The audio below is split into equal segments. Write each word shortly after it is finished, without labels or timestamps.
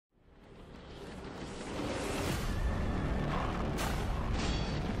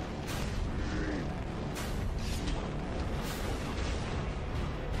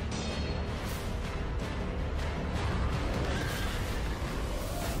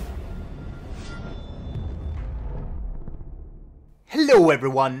Hello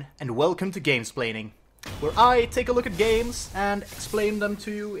everyone, and welcome to Gamesplaning, where I take a look at games and explain them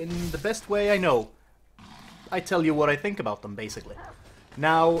to you in the best way I know. I tell you what I think about them, basically.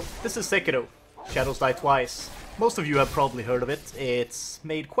 Now, this is Sekiro Shadows Die Twice. Most of you have probably heard of it. It's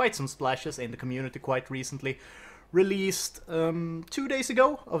made quite some splashes in the community quite recently. Released 2 days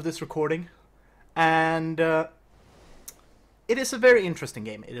ago of this recording. And it is a very interesting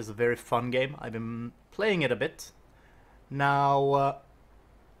game. It is a very fun game. I've been playing it a bit. Now,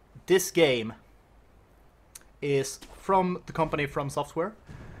 this game is from the company From Software,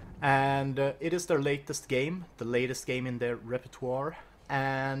 and it is their latest game, the latest game in their repertoire,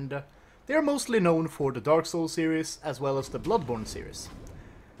 and they are mostly known for the Dark Souls series as well as the Bloodborne series.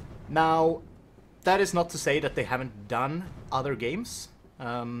 Now, that is not to say that they haven't done other games.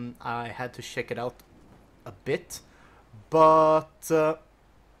 I had to check it out a bit, but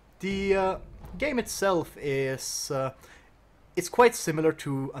the game itself is it's quite similar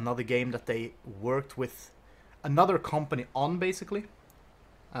to another game that they worked with another company on, basically.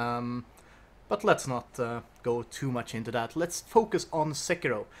 But let's not go too much into that. Let's focus on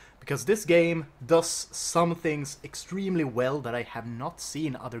Sekiro, because this game does some things extremely well that I have not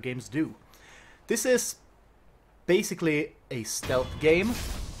seen other games do. This is basically a stealth game,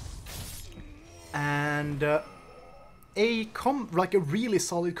 and a really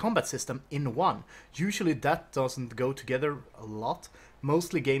solid combat system in one. Usually that doesn't go together a lot.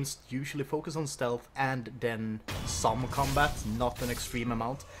 Mostly games usually focus on stealth and then some combat, not an extreme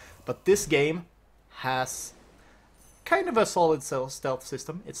amount. But this game has kind of a solid stealth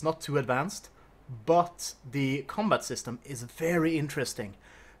system. It's not too advanced, but the combat system is very interesting.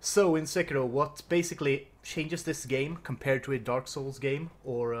 So in Sekiro, what basically changes this game compared to a Dark Souls game,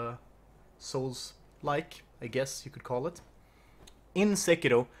 or a Souls-like, I guess you could call it. In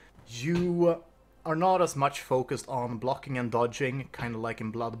Sekiro, you are not as much focused on blocking and dodging, kind of like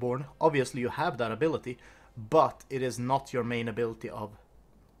in Bloodborne. Obviously you have that ability, but it is not your main ability of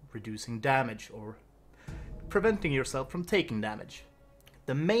reducing damage or preventing yourself from taking damage.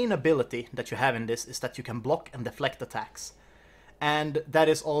 The main ability that you have in this is that you can block and deflect attacks. And that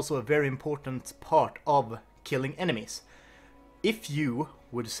is also a very important part of killing enemies. If you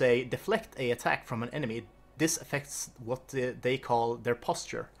would say deflect an attack from an enemy, this affects what they call their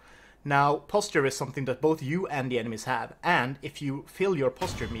posture. Now, posture is something that both you and the enemies have, and if you fill your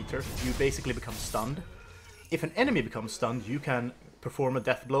posture meter, you basically become stunned. If an enemy becomes stunned, you can perform a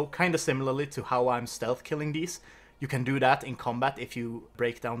death blow, kind of similarly to how I'm stealth killing these. You can do that in combat if you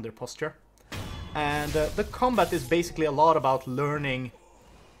break down their posture. And the combat is basically a lot about learning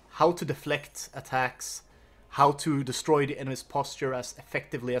how to deflect attacks, how to destroy the enemy's posture as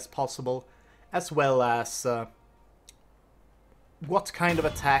effectively as possible, as well as what kind of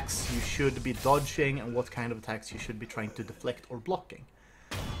attacks you should be dodging and what kind of attacks you should be trying to deflect or blocking.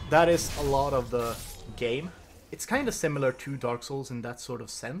 That is a lot of the game. It's kind of similar to Dark Souls in that sort of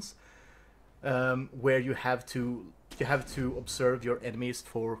sense, where you have to observe your enemies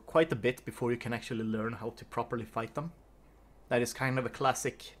for quite a bit before you can actually learn how to properly fight them. That is kind of a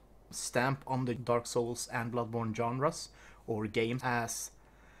classic stamp on the Dark Souls and Bloodborne genres or games, as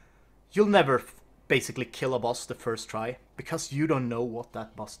you'll never basically kill a boss the first try because you don't know what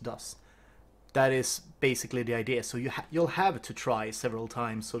that boss does. That is basically the idea. So you'll have to try several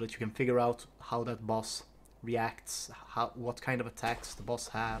times so that you can figure out how that boss reacts, what kind of attacks the boss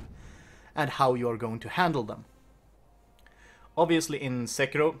have, and how you are going to handle them. Obviously in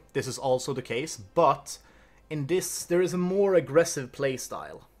Sekiro this is also the case, but in this there is a more aggressive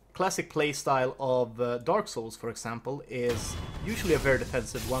playstyle. Classic playstyle of Dark Souls, for example, is usually a very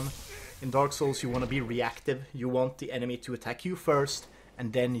defensive one. In Dark Souls you want to be reactive. You want the enemy to attack you first,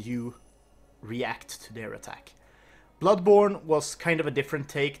 and then you react to their attack. Bloodborne was kind of a different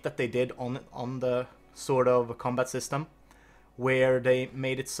take that they did on the sort of combat system, where they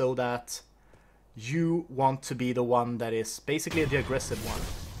made it so that you want to be the one that is basically the aggressive one.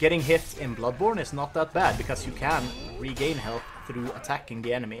 Getting hit in Bloodborne is not that bad, because you can regain health through attacking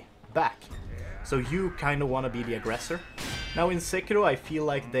the enemy back. So you kind of want to be the aggressor. Now in Sekiro I feel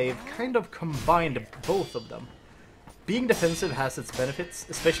like they've kind of combined both of them. Being defensive has its benefits,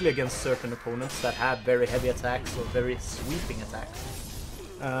 especially against certain opponents that have very heavy attacks or very sweeping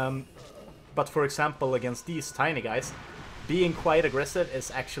attacks. But for example, against these tiny guys, being quite aggressive is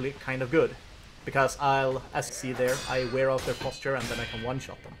actually kind of good. Because as you see there, I wear out their posture and then I can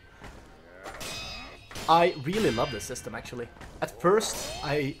one-shot them. I really love this system, actually. At first,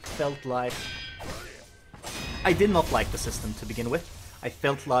 I felt like I did not like the system to begin with. I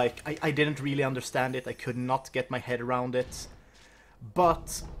felt like I didn't really understand it. I could not get my head around it.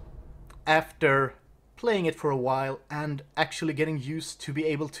 But after playing it for a while and actually getting used to be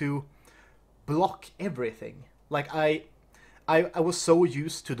able to block everything. Like, I was so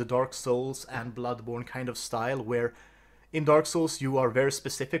used to the Dark Souls and Bloodborne kind of style, where in Dark Souls you are very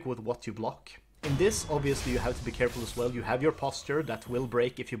specific with what you block. In this, obviously, you have to be careful as well. You have your posture that will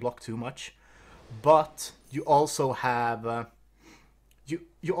break if you block too much, but you also have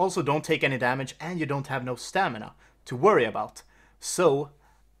you also don't take any damage, and you don't have no stamina to worry about. So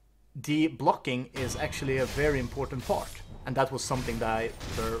the blocking is actually a very important part, and that was something that I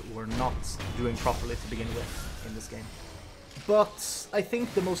were not doing properly to begin with in this game. But I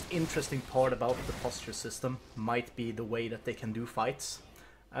think the most interesting part about the posture system might be the way that they can do fights.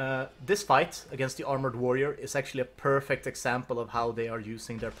 This fight against the Armored Warrior is actually a perfect example of how they are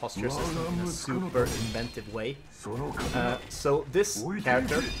using their posture system in a super inventive way. So this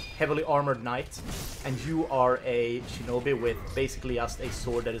character, heavily armored knight, and you are a shinobi with basically just a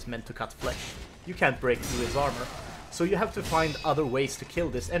sword that is meant to cut flesh. You can't break through his armor, so you have to find other ways to kill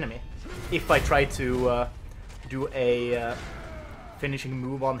this enemy. If I try to do a finishing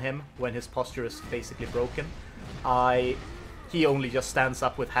move on him when his posture is basically broken, he only just stands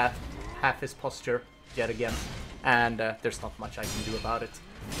up with half his posture yet again, and there's not much I can do about it.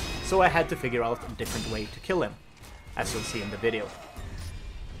 So I had to figure out a different way to kill him, as you'll see in the video.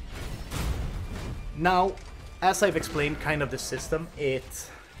 Now, as I've explained kind of the system, it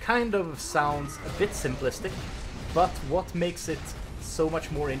kind of sounds a bit simplistic, but what makes it so much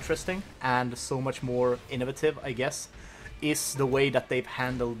more interesting and so much more innovative, I guess, is the way that they've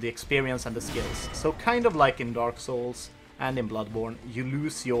handled the experience and the skills. So kind of like in Dark Souls and in Bloodborne, you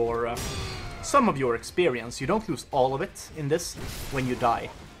lose your some of your experience. You don't lose all of it in this when you die.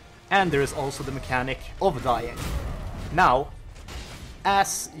 And there is also the mechanic of dying. Now,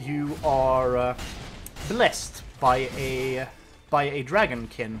 as you are blessed by a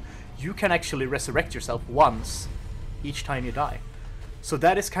dragonkin, you can actually resurrect yourself once each time you die. So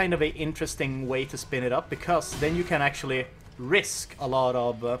that is kind of an interesting way to spin it up, because then you can actually risk a lot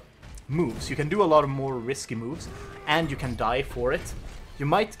of moves. You can do a lot of more risky moves, and you can die for it. You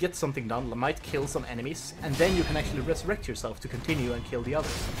might get something done, might kill some enemies, and then you can actually resurrect yourself to continue and kill the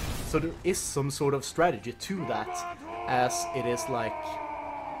others. So there is some sort of strategy to that, as it is like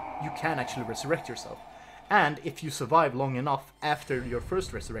you can actually resurrect yourself. And if you survive long enough after your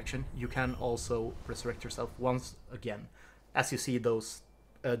first resurrection, you can also resurrect yourself once again. As you see those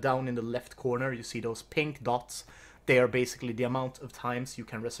down in the left corner, you see those pink dots. They are basically the amount of times you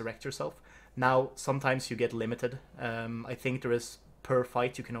can resurrect yourself. Now, sometimes you get limited. I think there is, per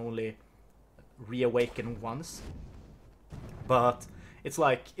fight, you can only reawaken once. But it's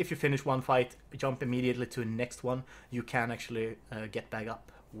like, if you finish one fight, jump immediately to the next one, you can actually get back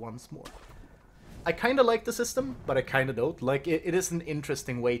up once more. I kind of like the system, but I kind of don't. Like, it is an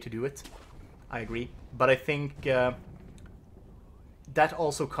interesting way to do it. I agree. But I think that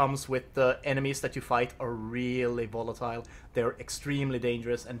also comes with the enemies that you fight are really volatile. They're extremely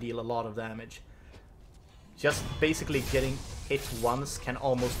dangerous and deal a lot of damage. Just basically getting hit once can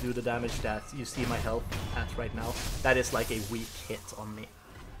almost do the damage that you see my health at right now. That is like a weak hit on me.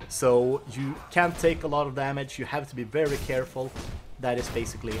 So you can't take a lot of damage, you have to be very careful. That is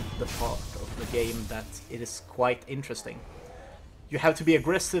basically the part of the game that it is quite interesting. You have to be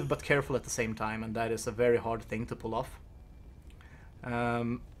aggressive but careful at the same time, and that is a very hard thing to pull off.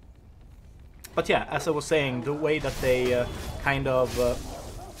 But yeah, as I was saying, the way that they kind of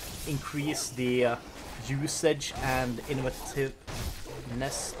increase the usage and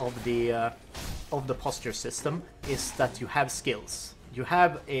innovativeness of the posture system is that you have skills. You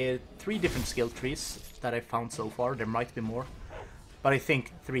have 3 different skill trees that I found so far. There might be more, but I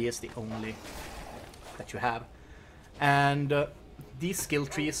think 3 is the only that you have. And these skill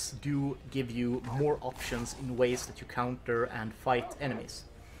trees do give you more options in ways that you counter and fight enemies.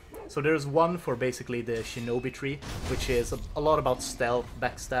 So there's one for basically the shinobi tree, which is a lot about stealth,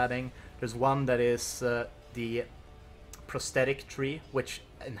 backstabbing. There's one that is the prosthetic tree, which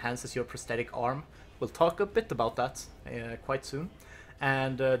enhances your prosthetic arm. We'll talk a bit about that quite soon.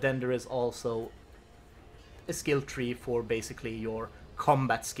 And then there is also a skill tree for basically your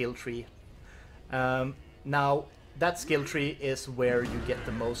combat skill tree. Now, that skill tree is where you get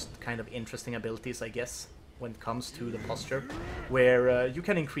the most kind of interesting abilities, I guess, when it comes to the posture, where you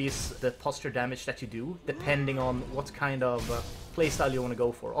can increase the posture damage that you do, depending on what kind of playstyle you want to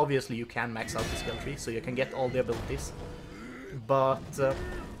go for. Obviously, you can max out the skill tree, so you can get all the abilities, but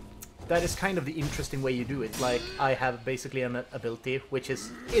that is kind of the interesting way you do it. Like, I have basically an ability, which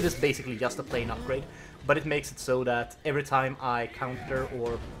is basically just a plain upgrade, but it makes it so that every time I counter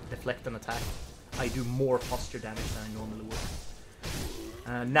or deflect an attack, I do more posture damage than I normally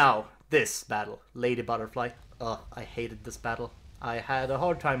would. Now, this battle, Lady Butterfly. I hated this battle. I had a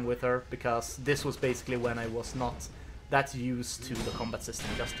hard time with her because this was basically when I was not that used to the combat system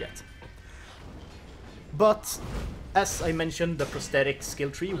just yet. But as I mentioned, the prosthetic skill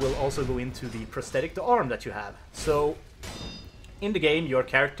tree will also go into the prosthetic, the arm that you have. So in the game, your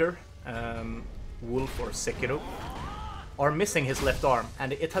character, Wolf or Sekiro, are missing his left arm,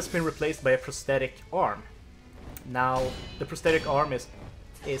 and it has been replaced by a prosthetic arm. Now, the prosthetic arm is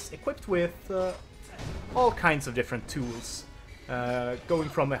equipped with all kinds of different tools, going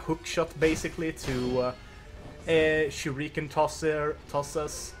from a hook shot basically to a shuriken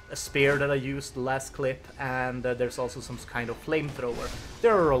tosses, a spear that I used the last clip, and there's also some kind of flamethrower.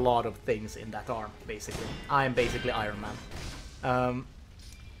 There are a lot of things in that arm, basically. I'm basically Iron Man.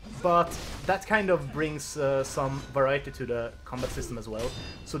 But that kind of brings some variety to the combat system as well.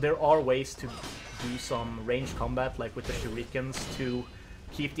 So there are ways to do some ranged combat, like with the shurikens, to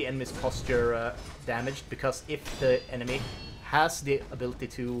keep the enemy's posture damaged, because if the enemy has the ability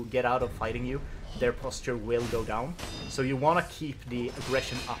to get out of fighting you, their posture will go down. So you want to keep the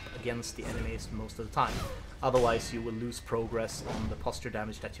aggression up against the enemies most of the time. Otherwise you will lose progress on the posture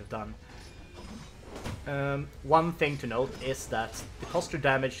damage that you've done. One thing to note is that the posture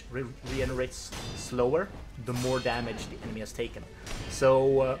damage regenerates slower the more damage the enemy has taken.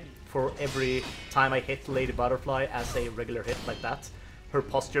 So for every time I hit Lady Butterfly as a regular hit like that, her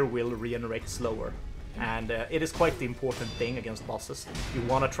posture will regenerate slower. And it is quite the important thing against bosses. You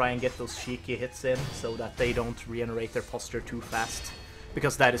want to try and get those cheeky hits in so that they don't regenerate their posture too fast,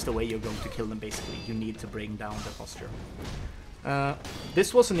 because that is the way you're going to kill them basically. You need to bring down their posture.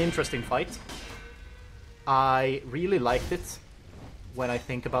 This was an interesting fight. I really liked it when I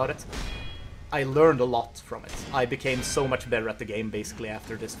think about it. I learned a lot from it. I became so much better at the game basically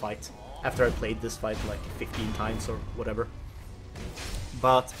after this fight. After I played this fight like 15 times or whatever.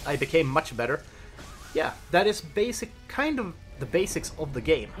 But I became much better. Yeah, that is kind of the basics of the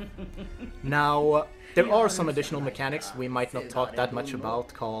game. Now, there are some additional mechanics we might not talk that much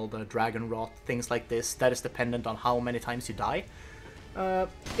about, called Dragon Rot, things like this. That is dependent on how many times you die.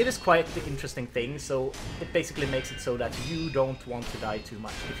 It is quite the interesting thing, so it basically makes it so that you don't want to die too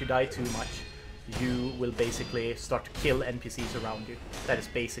much. If you die too much, you will basically start to kill NPCs around you. That is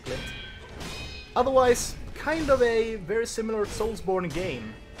basically it. Otherwise, kind of a very similar Soulsborne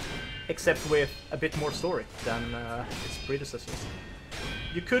game, except with a bit more story than its predecessors.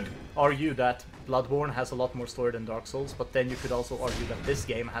 You could argue that Bloodborne has a lot more story than Dark Souls, but then you could also argue that this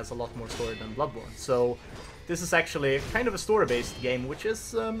game has a lot more story than Bloodborne. So this is actually kind of a story-based game, which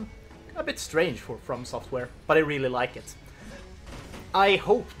is a bit strange for From Software, but I really like it. I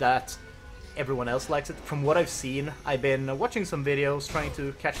hope that everyone else likes it. From what I've seen, I've been watching some videos, trying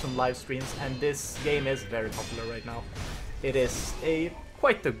to catch some live streams, and this game is very popular right now. It is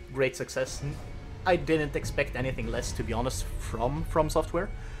quite a great success. I didn't expect anything less, to be honest, from Software,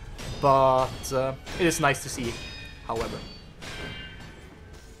 but it is nice to see, however.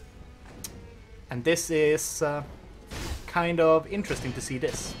 And this is kind of interesting to see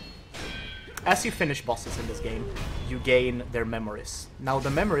this. As you finish bosses in this game, you gain their memories. Now, the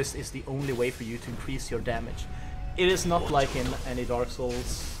memories is the only way for you to increase your damage. It is not like in any Dark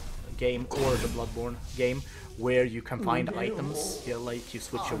Souls game or the Bloodborne game, where you can find items, like you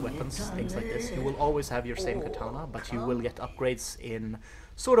switch your weapons, things like this. You will always have your same katana, but you will get upgrades in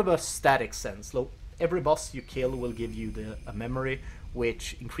sort of a static sense. Every boss you kill will give you a memory,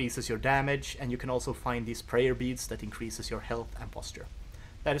 which increases your damage, and you can also find these prayer beads that increases your health and posture.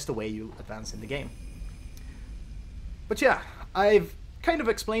 That is the way you advance in the game. But yeah, I've kind of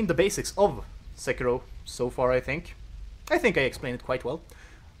explained the basics of Sekiro so far, I think. I think I explained it quite well.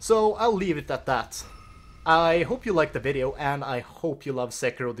 So I'll leave it at that. I hope you liked the video, and I hope you love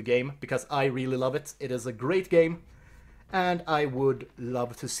Sekiro the game, because I really love it. It is a great game, and I would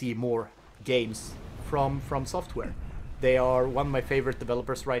love to see more games from Software. They are one of my favorite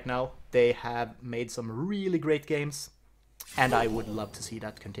developers right now. They have made some really great games, and I would love to see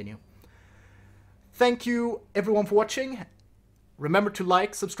that continue. Thank you everyone for watching. Remember to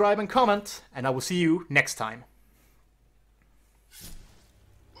like, subscribe, and comment, and I will see you next time.